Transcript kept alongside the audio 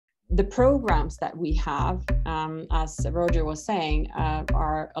the programs that we have, as Roger was saying,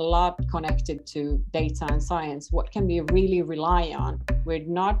 are a lot connected to data and science. What can we really rely on? We're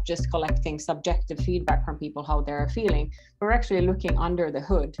not just collecting subjective feedback from people, how they're feeling. We're actually looking under the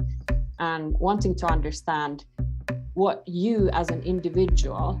hood and wanting to understand what you as an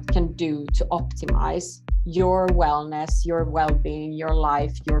individual can do to optimize your wellness, your well-being, your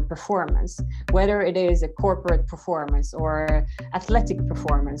life, your performance, whether it is a corporate performance or athletic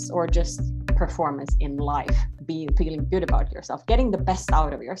performance or just performance in life, feeling good about yourself, getting the best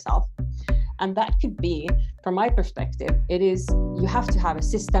out of yourself. And that could be, from my perspective, you have to have a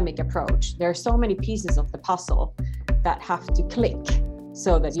systemic approach. There are so many pieces of the puzzle that have to click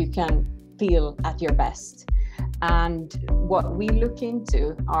so that you can feel at your best. And what we look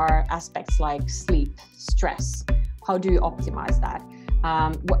into are aspects like sleep, stress. How do you optimize that?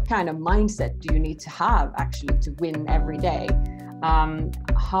 What kind of mindset do you need to have actually to win every day?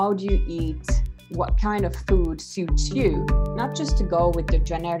 How do you eat? What kind of food suits you? Not just to go with the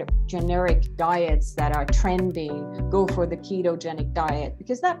generic diets that are trending, go for the ketogenic diet,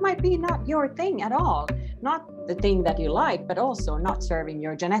 because that might be not your thing at all. Not the thing that you like, but also not serving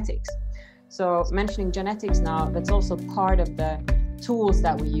your genetics. So mentioning genetics now, that's also part of the tools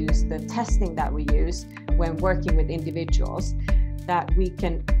that we use, the testing that we use when working with individuals, that we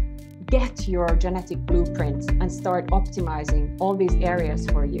can get your genetic blueprint and start optimizing all these areas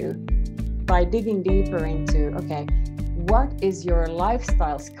for you by digging deeper into, okay, what is your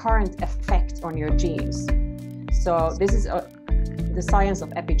lifestyle's current effect on your genes? So this is the science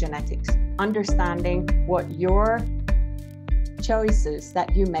of epigenetics, understanding what your choices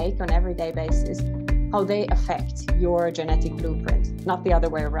that you make on everyday basis, how they affect your genetic blueprint, not the other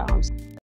way around.